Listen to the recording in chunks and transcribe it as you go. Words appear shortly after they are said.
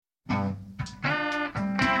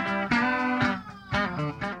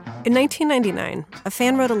In 1999, a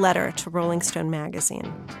fan wrote a letter to Rolling Stone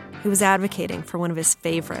magazine. He was advocating for one of his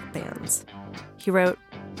favorite bands. He wrote,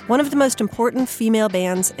 "One of the most important female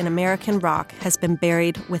bands in American rock has been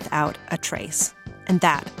buried without a trace. And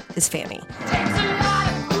that is Fanny."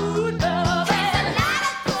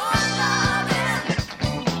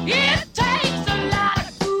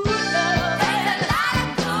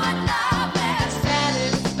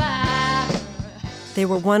 They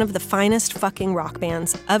were one of the finest fucking rock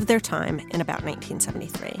bands of their time in about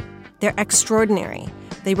 1973. They're extraordinary.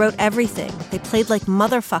 They wrote everything. They played like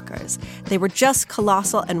motherfuckers. They were just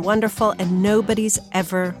colossal and wonderful, and nobody's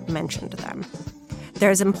ever mentioned them. They're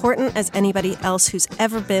as important as anybody else who's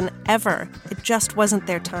ever been, ever. It just wasn't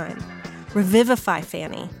their time. Revivify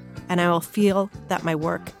Fanny, and I will feel that my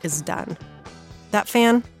work is done. That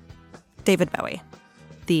fan? David Bowie.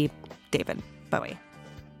 The David Bowie.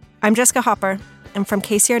 I'm Jessica Hopper, and from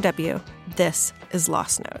KCRW, this is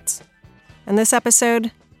Lost Notes. And this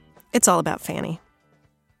episode, it's all about Fanny.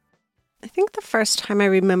 I think the first time I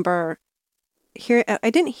remember I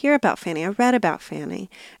didn't hear about Fanny, I read about Fanny,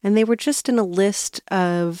 and they were just in a list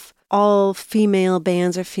of all female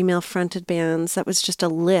bands or female-fronted bands. That was just a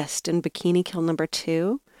list in Bikini Kill number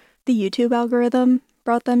 2. The YouTube algorithm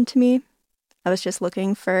brought them to me. I was just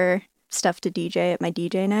looking for stuff to DJ at my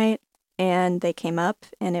DJ night, and they came up,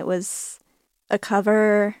 and it was a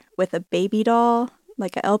cover with a baby doll,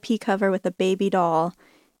 like a LP cover with a baby doll,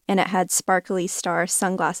 and it had sparkly star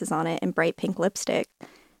sunglasses on it and bright pink lipstick.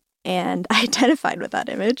 And I identified with that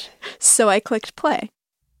image, so I clicked play.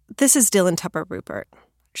 This is Dylan Tupper Rupert.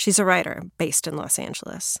 She's a writer based in Los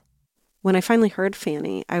Angeles. When I finally heard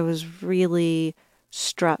Fanny, I was really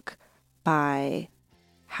struck by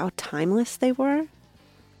how timeless they were.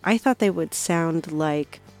 I thought they would sound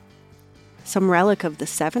like some relic of the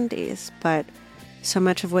 70s, but so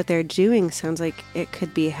much of what they're doing sounds like it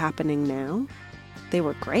could be happening now. They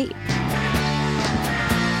were great.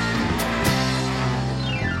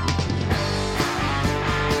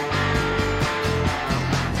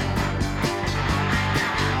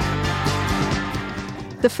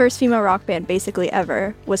 The first female rock band basically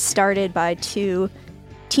ever was started by 2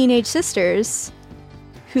 teenage sisters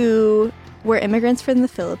who were immigrants from the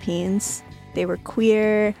Philippines. They were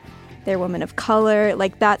queer, they're women of color.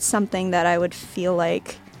 Like, that's something that I would feel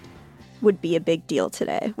like would be a big deal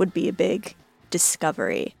today, would be a big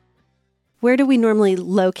discovery. Where do we normally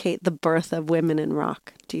locate the birth of women in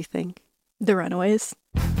rock, do you think? The Runaways.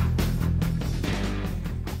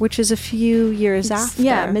 Which is a few years after.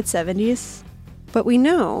 Yeah, mid-70s. But we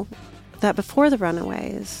know that before the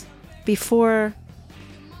Runaways, before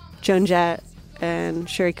Joan Jett and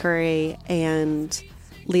Sherry Curry and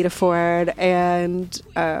Lita Ford and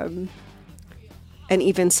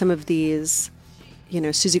even some of these,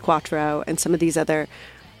 Suzi Quatro and some of these other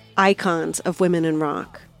icons of women in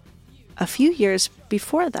rock, a few years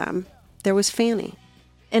before them, there was Fanny.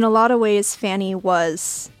 In a lot of ways, Fanny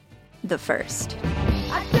was the first.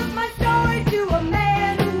 I took my story to a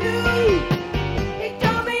man who knew. He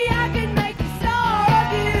told me I could make a star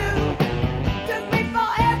of you. Took me for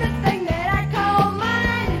everything that I call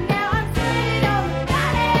mine, and now I'm sitting on the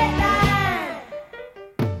dotted line.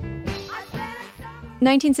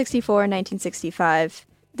 1964, 1965,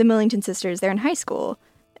 the Millington sisters, they're in high school.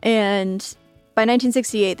 And by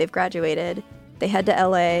 1968, they've graduated. They head to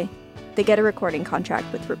LA. They get a recording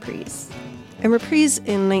contract with Reprise. And Reprise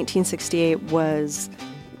in 1968 was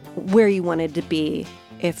where you wanted to be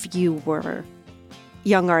if you were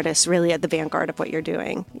young artists, really at the vanguard of what you're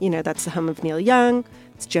doing. That's the home of Neil Young,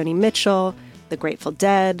 it's Joni Mitchell, the Grateful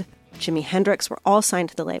Dead, Jimi Hendrix were all signed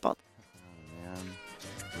to the label.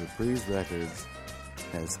 Reprise Records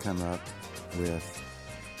has come up with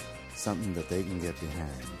something that they can get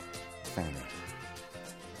behind. Fanny.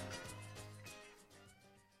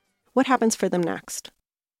 What happens for them next?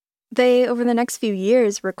 They, over the next few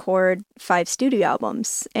years, record 5 studio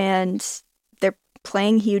albums, and they're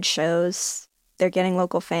playing huge shows. They're getting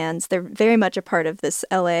local fans. They're very much a part of this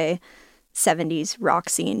LA 70s rock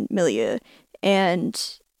scene milieu. And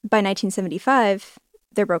by 1975,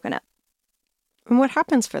 they're broken up. And what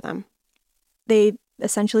happens for them? They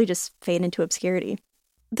essentially just fade into obscurity.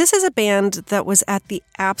 This is a band that was at the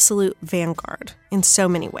absolute vanguard in so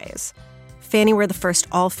many ways. Fanny were the first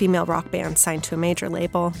all-female rock band signed to a major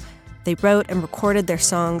label. They wrote and recorded their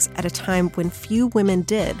songs at a time when few women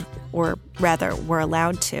did, or rather were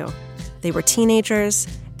allowed to. They were teenagers.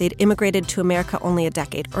 They'd immigrated to America only a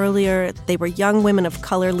decade earlier. They were young women of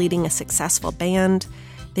color leading a successful band.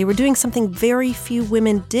 They were doing something very few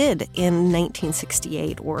women did in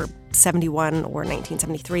 1968 or 71 or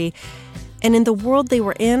 1973. And in the world they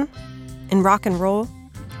were in rock and roll,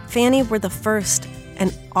 Fanny were the first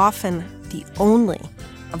and often the only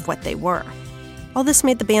of what they were. All this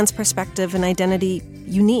made the band's perspective and identity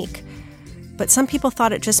unique, but some people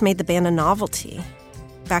thought it just made the band a novelty.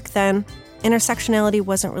 Back then, intersectionality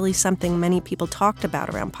wasn't really something many people talked about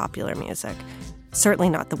around popular music, certainly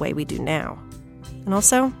not the way we do now. And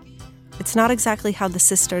also, it's not exactly how the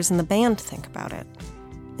sisters in the band think about it.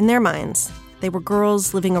 In their minds, they were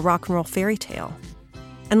girls living a rock and roll fairy tale.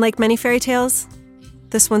 And like many fairy tales,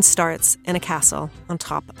 this one starts in a castle on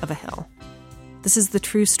top of a hill. This is the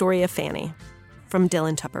true story of Fanny, from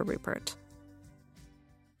Dylan Tupper Rupert.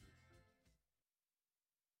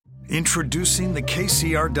 Introducing the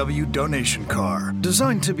KCRW donation car,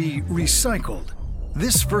 designed to be recycled.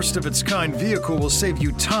 This first-of-its-kind vehicle will save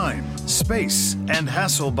you time, space, and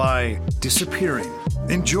hassle by disappearing.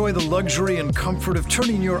 Enjoy the luxury and comfort of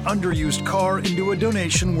turning your underused car into a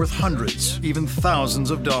donation worth hundreds, even thousands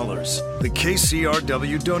of dollars. The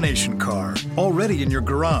KCRW donation car, already in your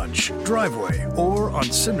garage, driveway, or on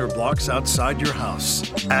cinder blocks outside your house.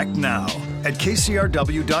 Act now at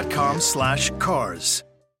kcrw.com/cars.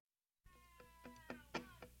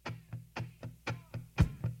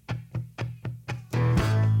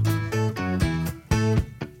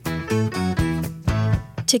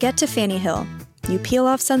 To get to Fanny Hill, you peel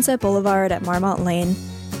off Sunset Boulevard at Marmont Lane.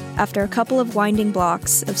 After a couple of winding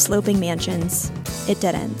blocks of sloping mansions, it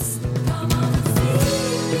dead ends.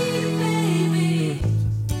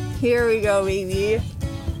 Here we go, baby.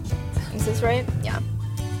 Is this right? Yeah.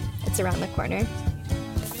 It's around the corner.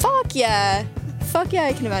 Fuck yeah! Fuck yeah,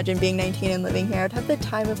 I can imagine being 19 and living here. I'd have the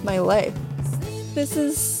time of my life. This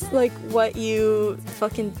is, like, what you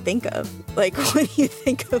fucking think of. Like, when you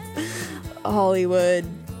think of Hollywood,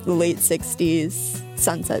 late 60s,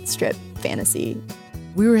 Sunset Strip fantasy.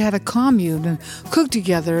 We had a commune and cooked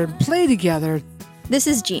together and played together. This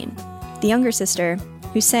is Jean, the younger sister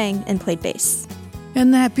who sang and played bass.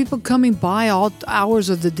 And they had people coming by all hours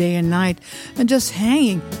of the day and night and just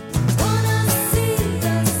hanging.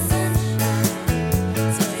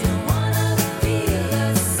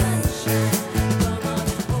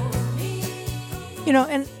 You know,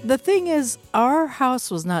 and the thing is, our house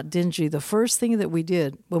was not dingy. The first thing that we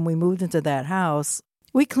did when we moved into that house,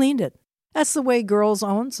 we cleaned it. That's the way girls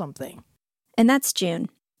own something. And that's June,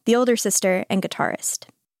 the older sister and guitarist.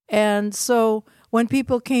 And so when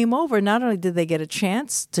people came over, not only did they get a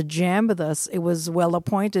chance to jam with us, it was well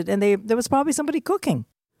appointed, and there was probably somebody cooking.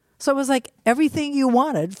 So it was like everything you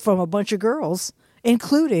wanted from a bunch of girls,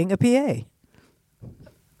 including a PA.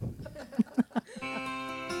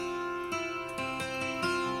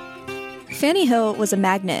 Fanny Hill was a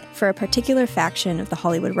magnet for a particular faction of the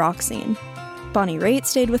Hollywood rock scene. Bonnie Raitt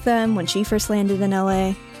stayed with them when she first landed in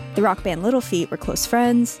LA. The rock band Little Feat were close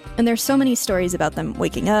friends, and there's so many stories about them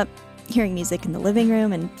waking up, hearing music in the living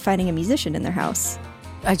room, and finding a musician in their house.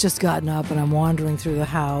 I just gotten up and I'm wandering through the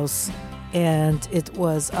house, and it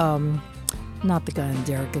was not the guy in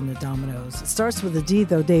Derek and the Dominoes. It starts with a D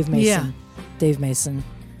though, Dave Mason. Yeah. Dave Mason.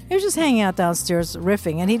 He was just hanging out downstairs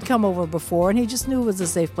riffing, and he'd come over before, and he just knew it was a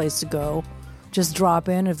safe place to go. Just drop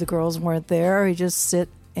in if the girls weren't there. He'd just sit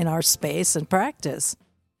in our space and practice.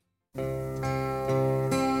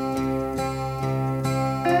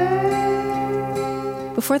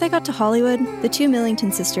 Before they got to Hollywood, the two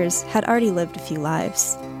Millington sisters had already lived a few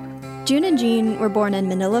lives. June and Jean were born in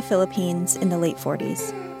Manila, Philippines in the late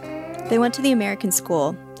 40s. They went to the American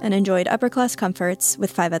school and enjoyed upper-class comforts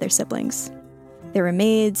with 5 other siblings. There were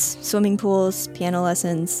maids, swimming pools, piano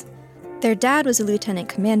lessons. Their dad was a lieutenant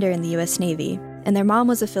commander in the U.S. Navy, and their mom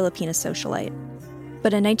was a Filipina socialite.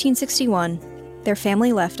 But in 1961, their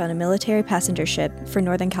family left on a military passenger ship for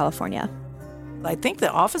Northern California. I think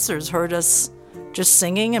the officers heard us just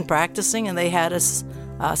singing and practicing, and they had us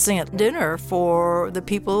sing at dinner for the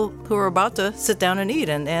people who were about to sit down and eat,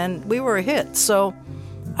 and we were a hit. So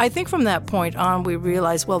I think from that point on, we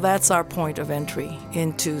realized, well, that's our point of entry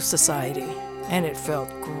into society, and it felt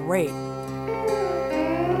great.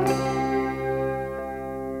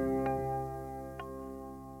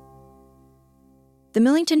 The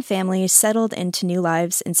Millington family settled into new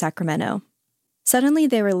lives in Sacramento. Suddenly,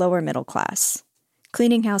 they were lower middle class,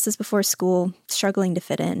 cleaning houses before school, struggling to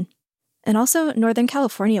fit in. And also, Northern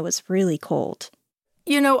California was really cold.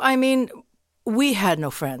 You know, I mean, we had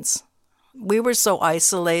no friends. We were so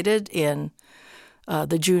isolated in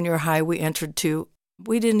the junior high we entered to.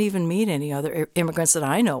 We didn't even meet any other immigrants that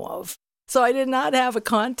I know of. So I did not have a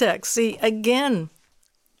context. See, again,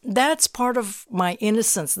 that's part of my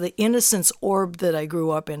innocence, the innocence orb that I grew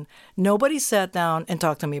up in. Nobody sat down and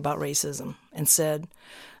talked to me about racism and said,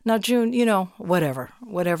 Now, June,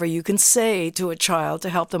 whatever you can say to a child to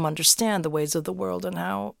help them understand the ways of the world and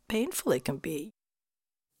how painful it can be.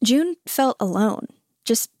 June felt alone,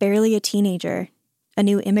 just barely a teenager, a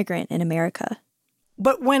new immigrant in America.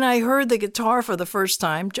 But when I heard the guitar for the first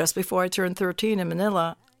time, just before I turned 13 in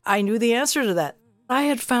Manila, I knew the answer to that. I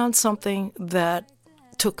had found something that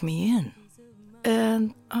took me in.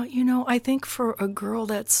 And, I think for a girl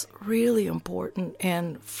that's really important,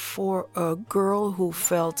 and for a girl who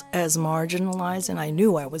felt as marginalized, and I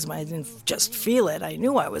knew I didn't just feel it, I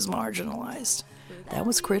knew I was marginalized. That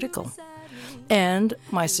was critical. And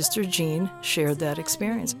my sister Jean shared that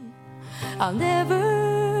experience. I'll never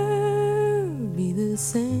be the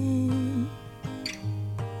same.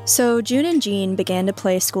 So June and Jean began to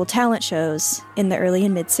play school talent shows in the early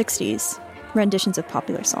and mid-'60s, renditions of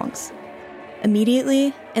popular songs.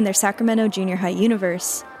 Immediately, in their Sacramento junior high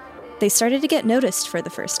universe, they started to get noticed for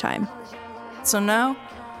the first time. So now,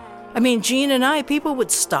 Jean and I, people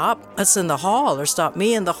would stop us in the hall or stop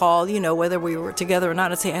me in the hall, whether we were together or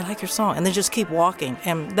not, and say, I like your song, and then just keep walking.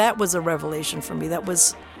 And that was a revelation for me. That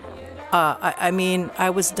was,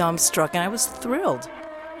 I was dumbstruck, and I was thrilled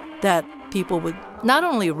that people would not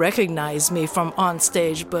only recognize me from on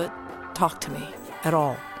stage, but talk to me at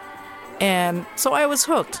all. And so I was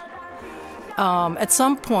hooked. At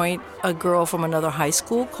some point, a girl from another high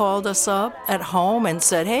school called us up at home and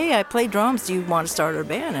said, hey, I play drums. Do you want to start a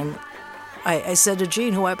band? And I said to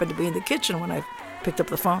Jean, who happened to be in the kitchen when I picked up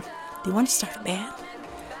the phone, do you want to start a band?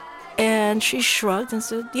 And she shrugged and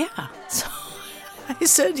said, yeah. So I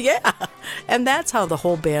said, yeah. And that's how the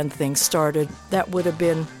whole band thing started. That would have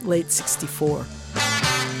been late 64.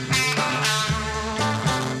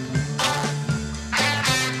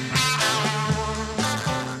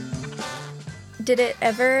 Did it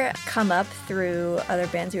ever come up through other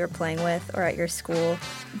bands you were playing with or at your school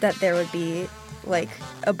that there would be, like,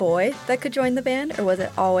 a boy that could join the band? Or was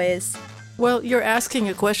it always... Well, you're asking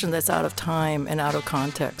a question that's out of time and out of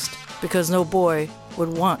context, because no boy would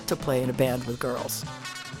want to play in a band with girls.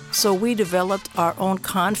 So we developed our own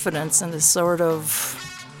confidence in this sort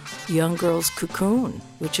of young girl's cocoon,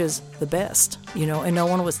 which is the best, and no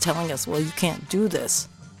one was telling us, well, you can't do this.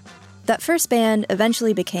 That first band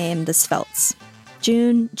eventually became the Svelts.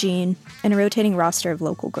 June, Jean, and a rotating roster of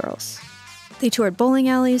local girls. They toured bowling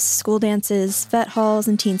alleys, school dances, vet halls,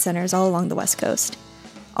 and teen centers all along the West Coast,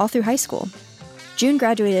 all through high school. June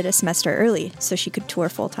graduated a semester early so she could tour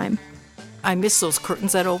full-time. I miss those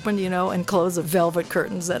curtains that opened, and close, the velvet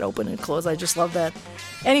curtains that open and close. I just love that.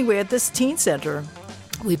 Anyway, at this teen center,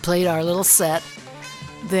 we played our little set.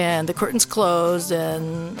 Then the curtains closed,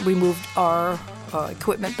 and we moved our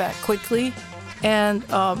equipment back quickly. And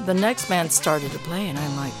the next band started to play, and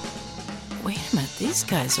I'm like, wait a minute, these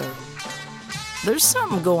guys there's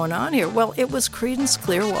something going on here. Well, it was Creedence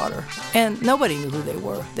Clearwater, and nobody knew who they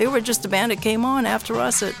were. They were just a band that came on after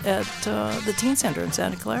us at the Teen Center in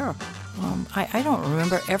Santa Clara. I don't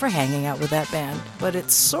remember ever hanging out with that band, but it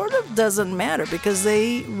sort of doesn't matter because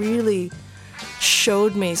they really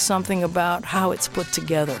showed me something about how it's put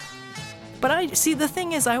together. But the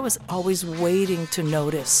thing is, I was always waiting to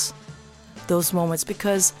notice those moments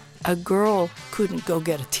because a girl couldn't go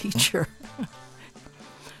get a teacher.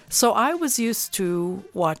 So I was used to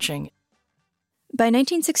watching. By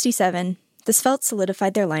 1967, the Svelts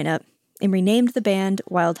solidified their lineup and renamed the band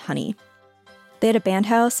Wild Honey. They had a band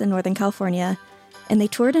house in Northern California, and they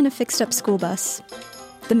toured in a fixed-up school bus.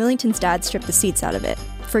 The Millingtons' dad stripped the seats out of it,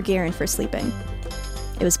 for gear and for sleeping.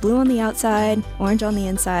 It was blue on the outside, orange on the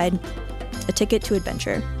inside, a ticket to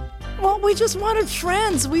adventure. Well, we just wanted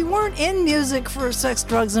friends. We weren't in music for sex,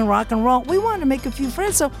 drugs, and rock and roll. We wanted to make a few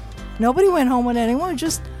friends, so nobody went home with anyone. We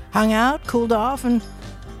just hung out, cooled off, and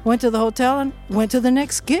went to the hotel and went to the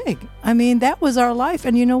next gig. That was our life,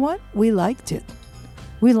 and you know what? We liked it.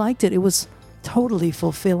 We liked it. It was totally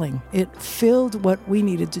fulfilling. It filled what we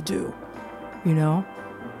needed to do,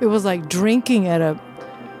 It was like drinking at a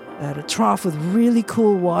trough with really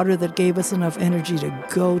cool water that gave us enough energy to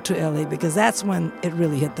go to LA, because that's when it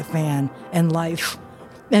really hit the fan and life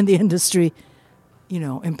and the industry,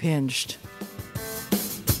 impinged.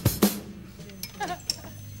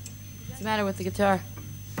 What's the matter with the guitar?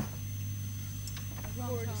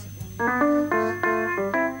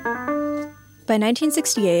 By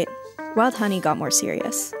 1968, Wild Honey got more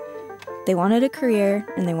serious. They wanted a career,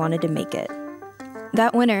 and they wanted to make it.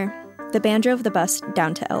 That winter, the band drove the bus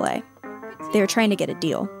down to LA. They were trying to get a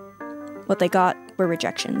deal. What they got were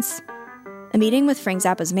rejections. A meeting with Frank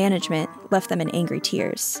Zappa's management left them in angry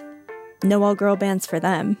tears. No all-girl bands for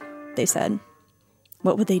them, they said.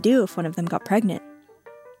 What would they do if one of them got pregnant?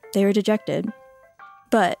 They were dejected.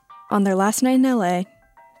 But on their last night in LA,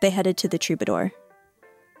 They headed to the Troubadour.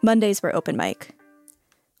 Mondays were open mic.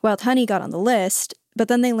 Wild Honey got on the list, but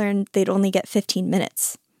then they learned they'd only get 15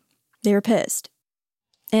 minutes. They were pissed.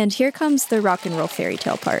 And here comes the rock and roll fairy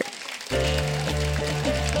tale part.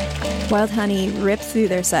 Wild Honey ripped through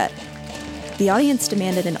their set. The audience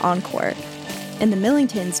demanded an encore, and the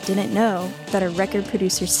Millingtons didn't know that a record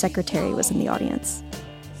producer's secretary was in the audience.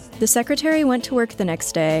 The secretary went to work the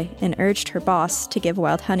next day and urged her boss to give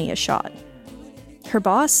Wild Honey a shot. Her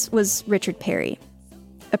boss was Richard Perry,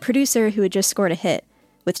 a producer who had just scored a hit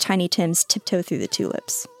with Tiny Tim's Tiptoe Through the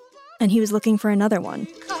Tulips. And he was looking for another one.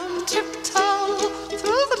 Come tiptoe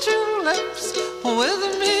through the tulips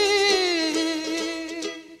with me.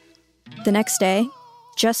 The next day,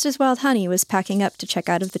 just as Wild Honey was packing up to check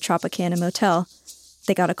out of the Tropicana Motel,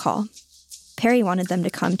 they got a call. Perry wanted them to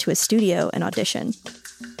come to a studio and audition.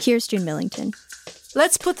 Here's June Millington.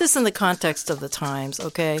 Let's put this in the context of the times,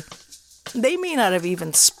 okay? They may not have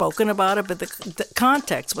even spoken about it, but the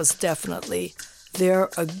context was definitely, they're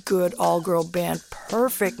a good all-girl band,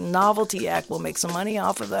 perfect novelty act, we'll make some money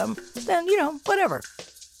off of them, then, whatever.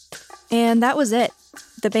 And that was it.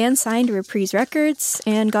 The band signed Reprise Records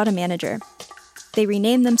and got a manager. They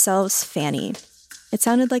renamed themselves Fanny. It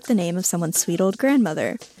sounded like the name of someone's sweet old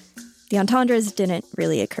grandmother. The entendres didn't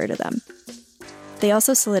really occur to them. They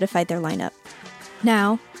also solidified their lineup.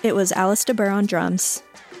 Now, it was Alice DeBurr on drums,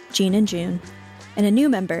 Gene and June, and a new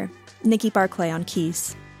member, Nikki Barclay on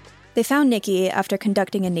keys. They found Nikki after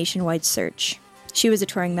conducting a nationwide search. She was a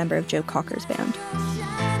touring member of Joe Cocker's band.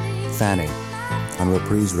 Fanny on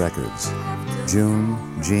Reprise Records. June,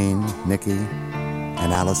 Jean, Nikki,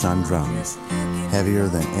 and Alice on drums. Heavier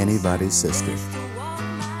than anybody's sister.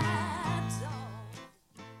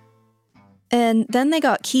 And then they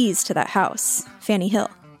got keys to that house, Fanny Hill.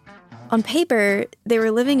 On paper, they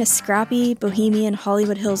were living a scrappy, bohemian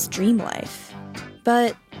Hollywood Hills dream life.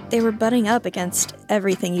 But they were butting up against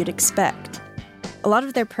everything you'd expect. A lot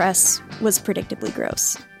of their press was predictably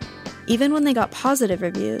gross. Even when they got positive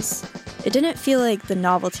reviews, it didn't feel like the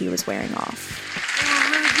novelty was wearing off.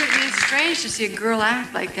 It really did. It's strange to see a girl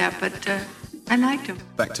act like that, but I liked him.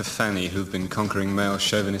 Back to Fanny, who've been conquering male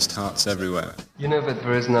chauvinist hearts everywhere. You know that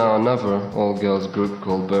there is now another all-girls group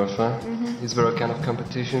called Bertha? Mm-hmm. Is there a kind of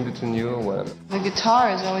competition between you or what? The guitar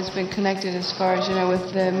has always been connected as far as,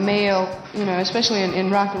 with the male, especially in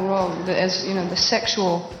rock and roll, the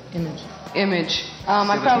sexual image.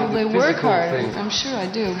 I probably work hard. I'm sure I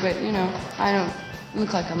do, but, I don't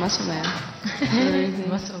look like a muscle man.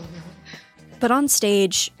 Muscle man. But on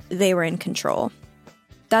stage, they were in control.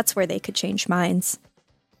 That's where they could change minds.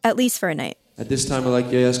 At least for a night. At this time, I'd like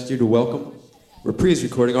to ask you to welcome Reprise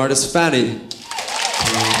recording artist Fanny.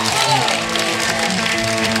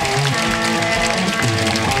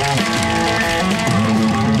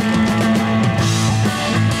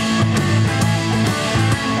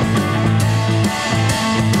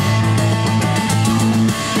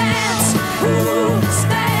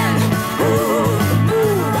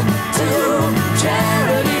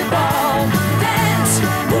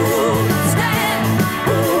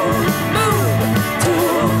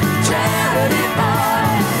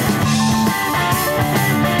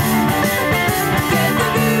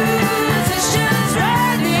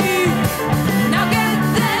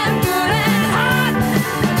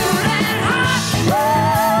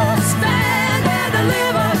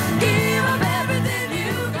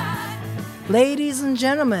 Ladies and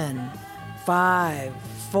gentlemen, 5,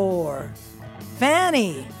 4,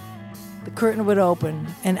 Fanny! The curtain would open,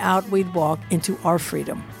 and out we'd walk into our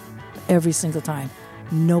freedom. Every single time.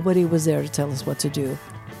 Nobody was there to tell us what to do.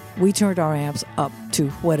 We turned our amps up to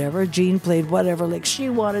whatever. Jean played whatever lick she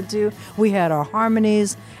wanted to. We had our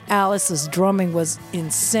harmonies. Alice's drumming was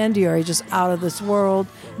incendiary, just out of this world.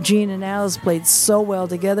 Jean and Alice played so well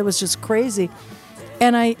together. It was just crazy.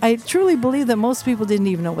 And I truly believe that most people didn't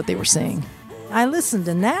even know what they were saying. I listened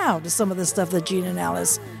now to some of the stuff that Jean and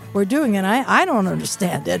Alice were doing, and I don't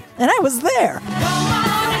understand it. And I was there. Come on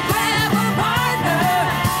and grab a partner.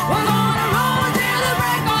 We're gonna roll till the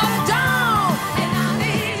break of dawn. And I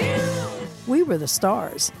need you. We were the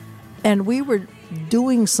stars, and we were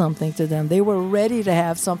doing something to them. They were ready to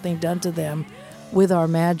have something done to them with our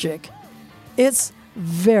magic. It's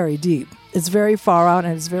very deep. It's very far out,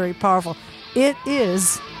 and it's very powerful. It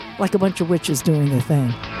is like a bunch of witches doing their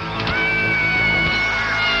thing.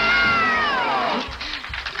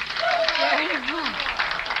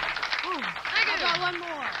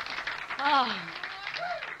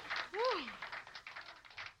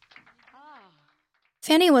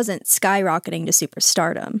 Fanny wasn't skyrocketing to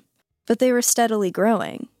superstardom, but they were steadily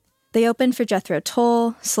growing. They opened for Jethro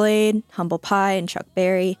Tull, Slade, Humble Pie, and Chuck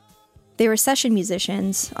Berry. They were session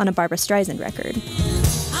musicians on a Barbra Streisand record.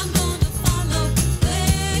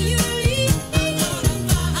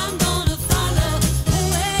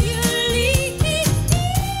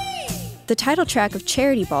 The title track of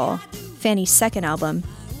Charity Ball, Fanny's second album,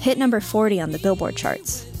 hit number 40 on the Billboard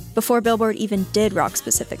charts, before Billboard even did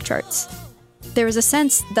rock-specific charts. There was a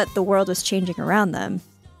sense that the world was changing around them,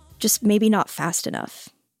 just maybe not fast enough.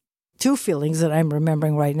 Two feelings that I'm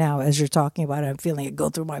remembering right now as you're talking about it, I'm feeling it go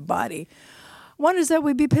through my body. One is that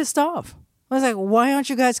we'd be pissed off. I was like, why aren't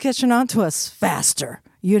you guys catching on to us faster?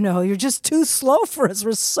 You're just too slow for us.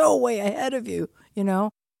 We're so way ahead of you,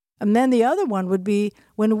 And then the other one would be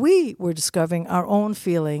when we were discovering our own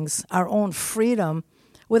feelings, our own freedom,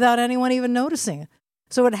 without anyone even noticing it.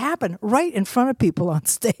 So it happened right in front of people on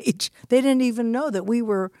stage. They didn't even know that we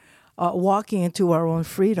were walking into our own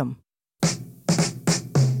freedom.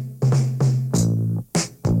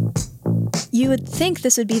 You would think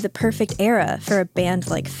this would be the perfect era for a band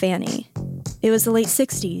like Fanny. It was the late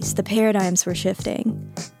 60s, the paradigms were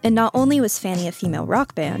shifting. And not only was Fanny a female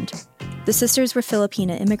rock band, the sisters were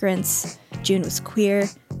Filipina immigrants, June was queer.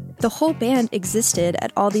 The whole band existed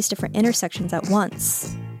at all these different intersections at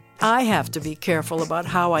once. I have to be careful about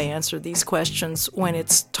how I answer these questions when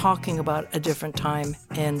it's talking about a different time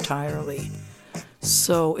entirely.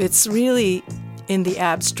 So it's really in the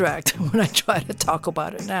abstract when I try to talk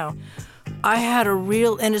about it now. I had a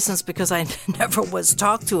real innocence because I never was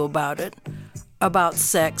talked to about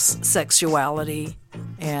sex, sexuality,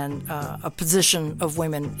 and a position of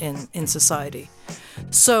women in society.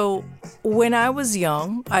 So when I was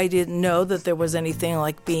young, I didn't know that there was anything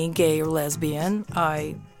like being gay or lesbian.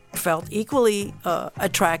 I felt equally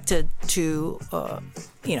attracted to,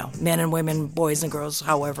 men and women, boys and girls,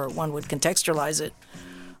 however one would contextualize it.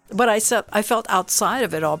 But I felt outside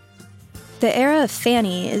of it all. The era of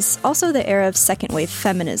Fanny is also the era of second-wave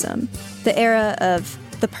feminism, the era of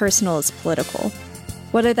the personal is political.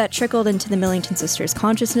 Whether that trickled into the Millington sisters'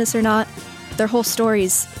 consciousness or not, their whole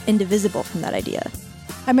story's indivisible from that idea.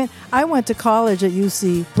 I mean, I went to college at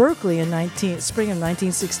UC Berkeley in spring of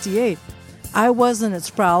 1968. I wasn't at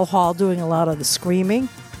Sproul Hall doing a lot of the screaming,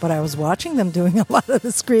 but I was watching them doing a lot of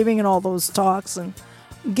the screaming and all those talks and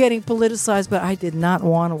getting politicized, but I did not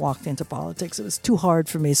want to walk into politics. It was too hard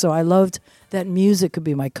for me, so I loved that music could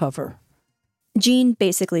be my cover. Jean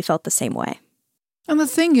basically felt the same way. And the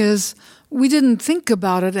thing is, we didn't think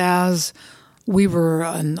about it as we were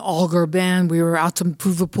an all-girl band, we were out to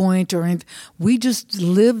prove a point or anything. We just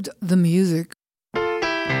lived the music.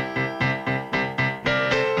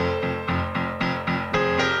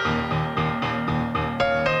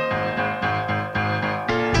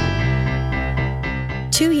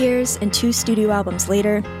 Two years and 2 studio albums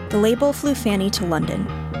later, the label flew Fanny to London.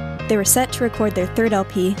 They were set to record their third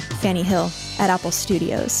LP, Fanny Hill, at Apple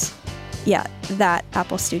Studios. Yeah, that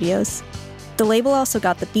Apple Studios. The label also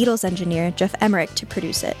got the Beatles engineer, Jeff Emmerich, to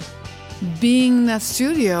produce it. Being in that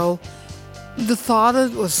studio, the thought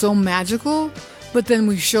of it was so magical, but then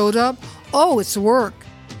we showed up, it's work.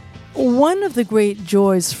 One of the great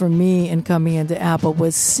joys for me in coming into Apple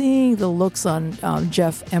was seeing the looks on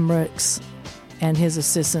Jeff Emmerich's and his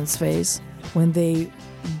assistant's face when they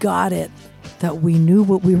got it, that we knew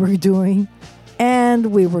what we were doing and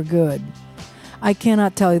we were good. I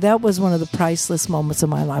cannot tell you, that was one of the priceless moments of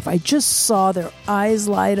my life. I just saw their eyes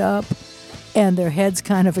light up and their heads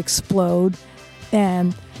kind of explode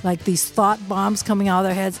and like these thought bombs coming out of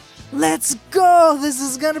their heads. Let's go! This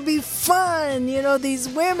is going to be fun! These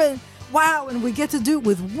women, wow! And we get to do it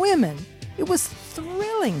with women. It was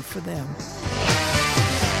thrilling for them.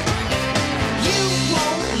 You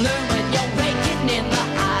won't learn when you're breaking in the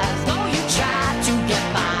eyes, though you try to get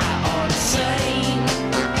by unseen.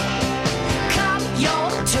 Come your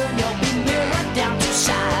turn, you'll be mirrored down to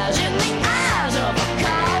size in the eyes of a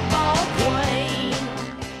cowboy queen.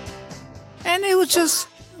 And it was just,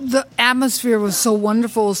 the atmosphere was so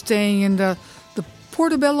wonderful staying in the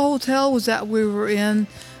Portobello Hotel was that we were in,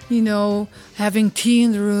 having tea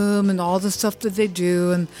in the room and all the stuff that they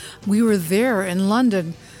do. And we were there in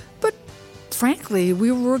London. Frankly,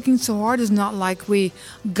 we were working so hard. It's not like we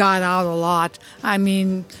got out a lot. I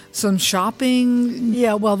mean, some shopping.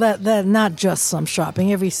 Yeah, well, that not just some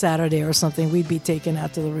shopping. Every Saturday or something, we'd be taken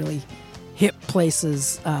out to the really hip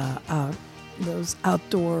places, those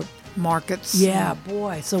outdoor markets. Yeah,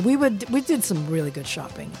 boy. So we did some really good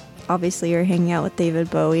shopping. Obviously, you're hanging out with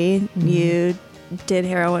David Bowie. Mm-hmm. You did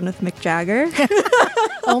heroin with Mick Jagger.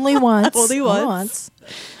 Only once. Only once.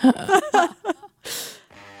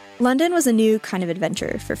 London was a new kind of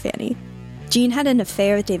adventure for Fanny. Jean had an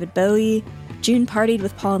affair with David Bowie. June partied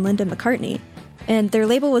with Paul and Linda McCartney. and their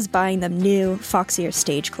label was buying them new, foxier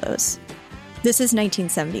stage clothes. This is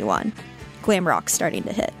 1971. Glam rock's starting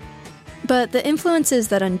to hit. But the influences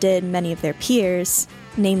that undid many of their peers,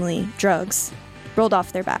 namely drugs, rolled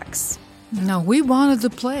off their backs. No, we wanted to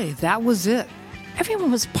play. That was it.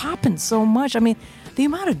 Everyone was popping so much. I mean, the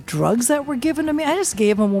amount of drugs that were given to me, I just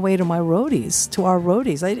gave them away to our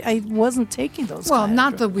roadies. I wasn't taking those. Well,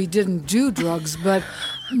 not that we didn't do drugs, but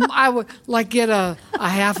I would like get a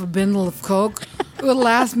half a bundle of Coke. It would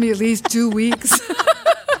last me at least 2 weeks.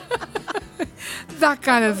 That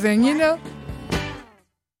kind of thing, you know?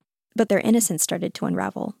 But their innocence started to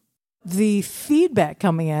unravel. The feedback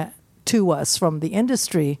coming to us from the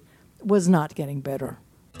industry was not getting better.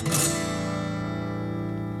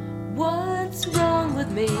 What's wrong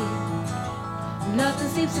with me? Nothing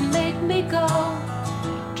seems to make me go.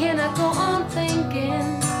 Can I go on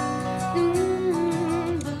thinking,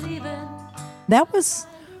 believing? That was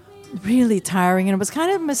really tiring, and it was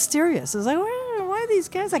kind of mysterious. It was like, why are these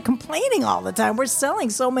guys like complaining all the time? We're selling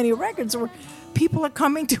so many records. People are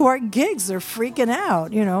coming to our gigs. They're freaking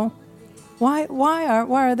out, you know. Why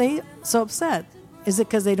are they so upset? Is it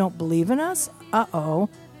because they don't believe in us?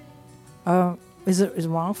 Is it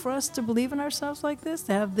wrong for us to believe in ourselves like this,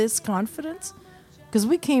 to have this confidence? Because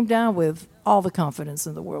we came down with all the confidence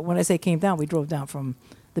in the world. When I say came down, we drove down from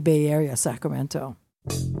the Bay Area, Sacramento.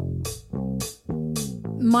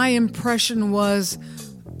 My impression was,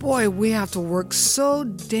 boy, we have to work so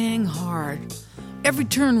dang hard. Every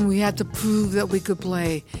turn we had to prove that we could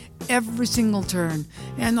play. Every single turn.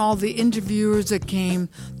 And all the interviewers that came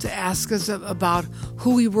to ask us about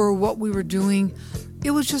who we were, what we were doing.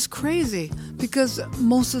 It was just crazy because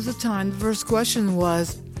most of the time the first question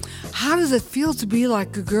was, how does it feel to be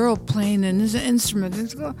like a girl playing an instrument?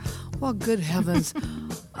 And go, well, good heavens.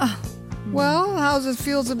 Well, how does it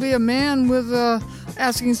feel to be a man with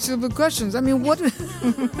asking stupid questions? I mean, what?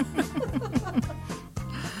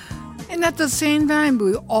 And at the same time,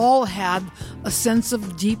 we all had a sense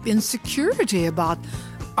of deep insecurity about,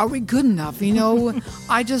 are we good enough? You know,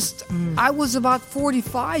 I was about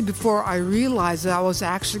 45 before I realized that I was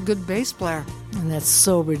actually a good bass player. And that's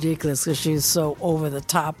so ridiculous because she's so over the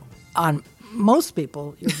top on most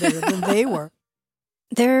people. You're better than they were.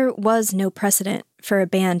 There was no precedent for a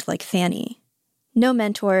band like Fanny. No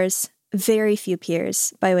mentors, very few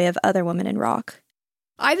peers by way of other women in rock.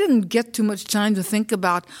 I didn't get too much time to think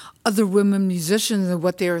about other women musicians and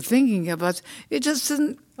what they were thinking of us. It just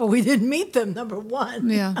didn't... Well, we didn't meet them, number one.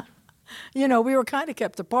 Yeah. You know, we were kind of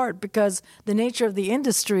kept apart because the nature of the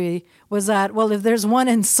industry was that, well, if there's one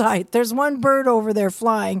in sight, there's one bird over there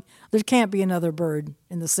flying, there can't be another bird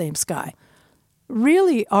in the same sky.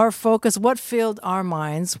 Really, our focus, what filled our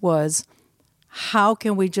minds was, how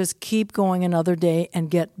can we just keep going another day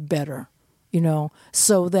and get better, you know,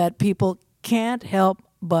 so that people can't help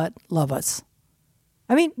but love us.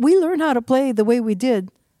 I mean, we learned how to play the way we did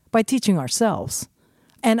by teaching ourselves.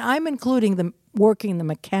 And I'm including working the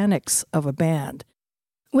mechanics of a band.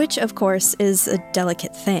 Which, of course, is a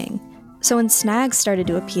delicate thing. So when snags started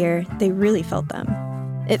to appear, they really felt them.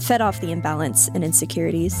 It fed off the imbalance and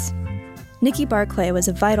insecurities. Nikki Barclay was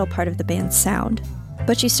a vital part of the band's sound,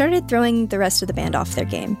 but she started throwing the rest of the band off their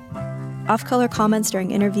game. Off-color comments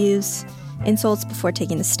during interviews, insults before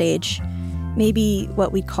taking the stage, maybe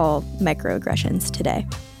what we'd call microaggressions today.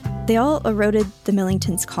 They all eroded the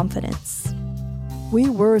Millingtons' confidence. We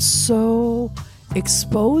were so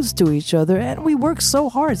exposed to each other, and we worked so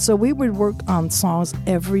hard. So we would work on songs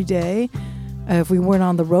every day. If we weren't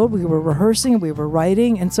on the road, we were rehearsing, we were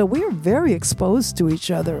writing, and so we were very exposed to each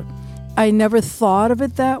other. I never thought of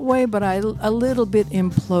it that way, but I a little bit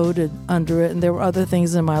imploded under it, and there were other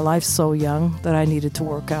things in my life so young that I needed to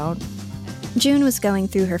work out. June was going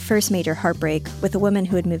through her first major heartbreak with a woman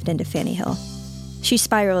who had moved into Fanny Hill. She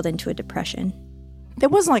spiraled into a depression.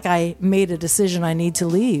 It wasn't like I made a decision I need to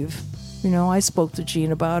leave. You know, I spoke to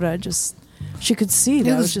Jean about it. She could see that.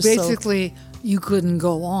 It was just basically you couldn't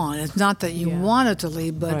go on. It's not that you wanted to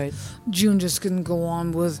leave, but right. June just couldn't go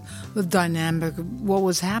on with the dynamic of what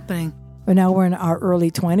was happening. But now we're in our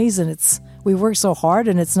early 20s, and we worked so hard,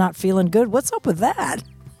 and it's not feeling good. What's up with that?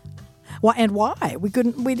 Why and why? We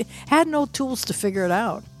had no tools to figure it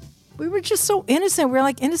out. We were just so innocent. We were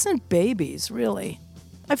like innocent babies, really.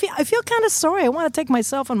 I feel kind of sorry. I want to take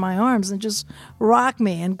myself in my arms and just rock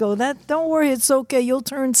me and go, don't worry, it's okay. You'll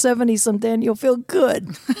turn 70 someday and you'll feel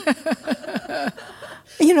good.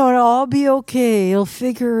 You know, it'll all be okay. You'll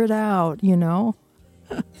figure it out, you know.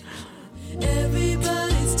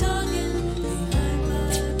 Everybody's talking behind my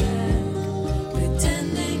back,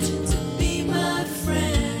 pretending to be my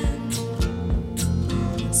friend.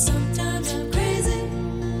 Sometimes I'm crazy,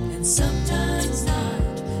 and sometimes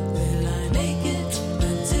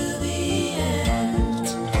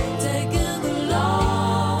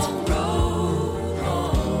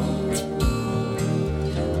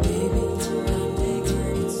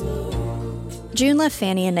June left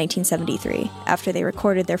Fanny in 1973 after they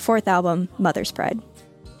recorded their fourth album, Mother's Pride.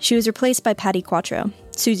 She was replaced by Patty Quattro,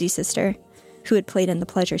 Susie's sister, who had played in The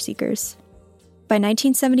Pleasure Seekers. By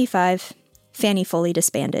 1975, Fanny fully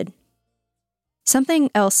disbanded. Something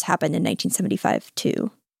else happened in 1975, too.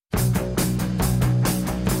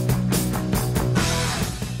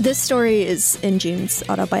 This story is in June's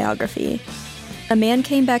autobiography. A man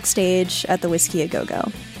came backstage at the Whiskey A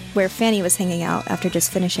Go-Go, where Fanny was hanging out after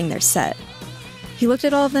just finishing their set. He looked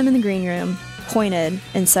at all of them in the green room, pointed,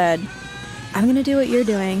 and said, "I'm going to do what you're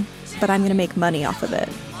doing, but I'm going to make money off of it."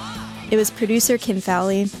 It was producer Kim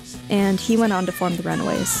Fowley, and he went on to form the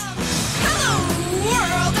Runaways.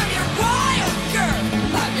 World, I'm your wild girl.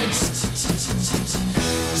 I'm your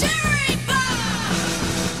cherry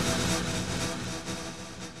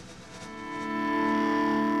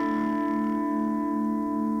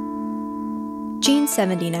Jean's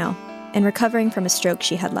 70 now, and recovering from a stroke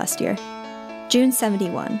she had last year. June's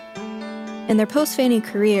 71. In their post-Fanny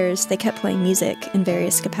careers, they kept playing music in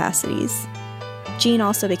various capacities. Jean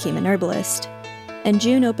also became an herbalist, and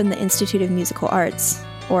June opened the Institute of Musical Arts,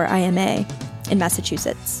 or IMA, in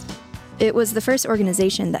Massachusetts. It was the first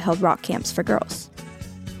organization that held rock camps for girls.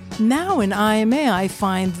 Now in IMA, I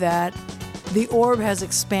find that the orb has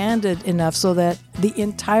expanded enough so that the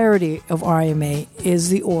entirety of IMA is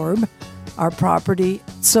the orb, our property.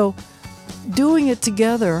 So doing it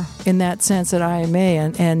together in that sense at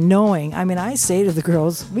IMA and knowing, I mean, I say to the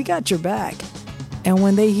girls, we got your back. And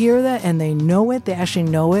when they hear that and they know it, they actually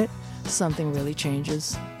know it, something really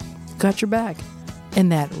changes. Got your back in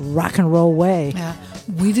that rock and roll way. Yeah.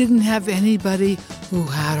 We didn't have anybody who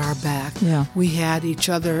had our back. Yeah. We had each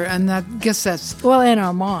other, and I guess that's... Well, and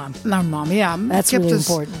our mom. Our mom, yeah. That's really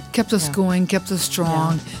important. Kept us going, kept us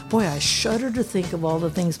strong. Yeah. Boy, I shudder to think of all the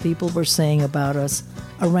things people were saying about us,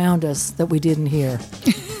 around us, that we didn't hear.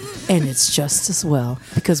 And it's just as well,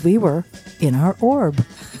 because we were in our orb.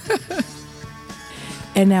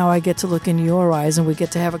 And now I get to look in your eyes, and we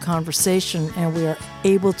get to have a conversation, and we are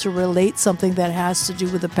able to relate something that has to do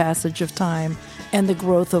with the passage of time and the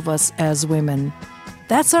growth of us as women.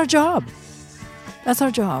 That's our job. That's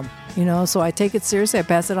our job. You know, so I take it seriously. I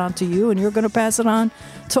pass it on to you, and you're going to pass it on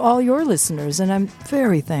to all your listeners, and I'm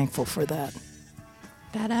very thankful for that.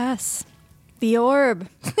 Badass. The orb.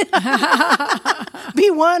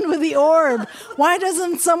 Be one with the orb. Why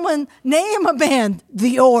doesn't someone name a band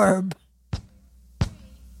The Orb?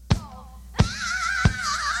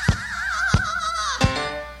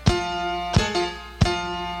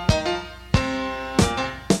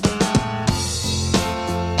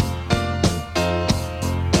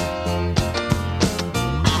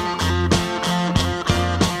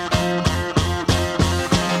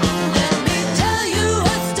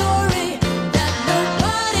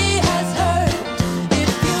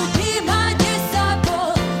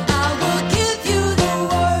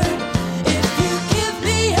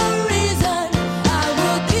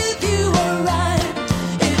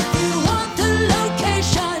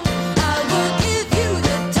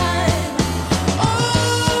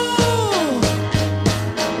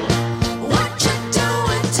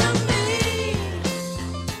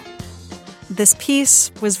 This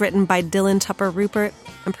piece was written by Dylan Tupper Rupert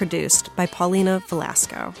and produced by Paulina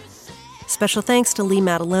Velasco. Special thanks to Lee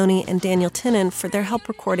Mataloni and Daniel Tinnen for their help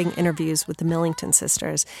recording interviews with the Millington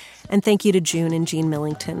sisters, and thank you to June and Jean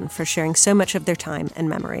Millington for sharing so much of their time and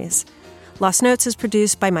memories. Lost Notes is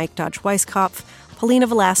produced by Mike Dodge Weisskopf. Paulina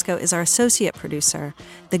Velasco is our associate producer.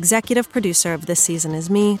 The executive producer of this season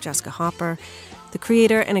is me, Jessica Hopper. The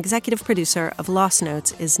creator and executive producer of Lost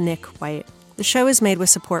Notes is Nick White. The show is made with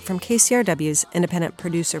support from KCRW's Independent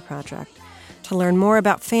Producer Project. To learn more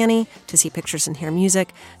about Fanny, to see pictures and hear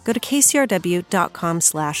music, go to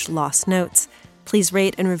kcrw.com/lostnotes. Please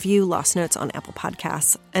rate and review Lost Notes on Apple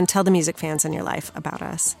Podcasts and tell the music fans in your life about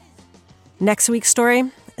us. Next week's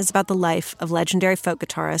story is about the life of legendary folk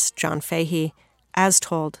guitarist John Fahey, as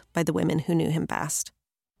told by the women who knew him best.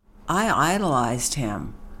 I idolized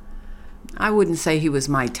him. I wouldn't say he was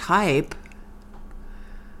my type,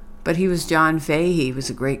 but he was John Fahey. He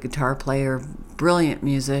was a great guitar player, brilliant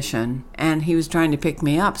musician, and he was trying to pick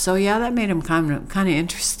me up. So yeah, that made him kind of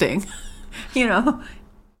interesting, you know.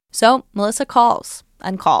 So Melissa calls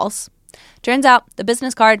and calls. Turns out the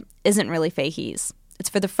business card isn't really Fahey's. It's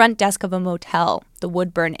for the front desk of a motel, the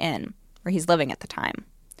Woodburn Inn, where he's living at the time.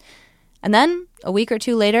 And then, a week or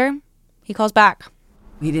two later, he calls back.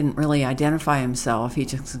 He didn't really identify himself. He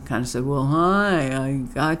just kind of said, "Well, hi, I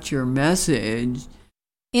got your message."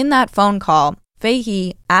 In that phone call,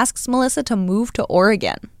 Fahey asks Melissa to move to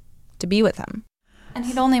Oregon to be with him. And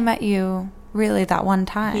he'd only met you Really, that one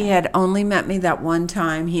time? He had only met me that one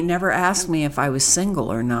time. He never asked me if I was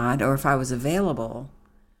single or not, or if I was available.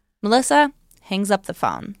 Melissa hangs up the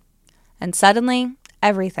phone, and suddenly,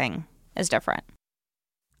 everything is different.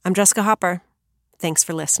 I'm Jessica Hopper. Thanks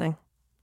for listening.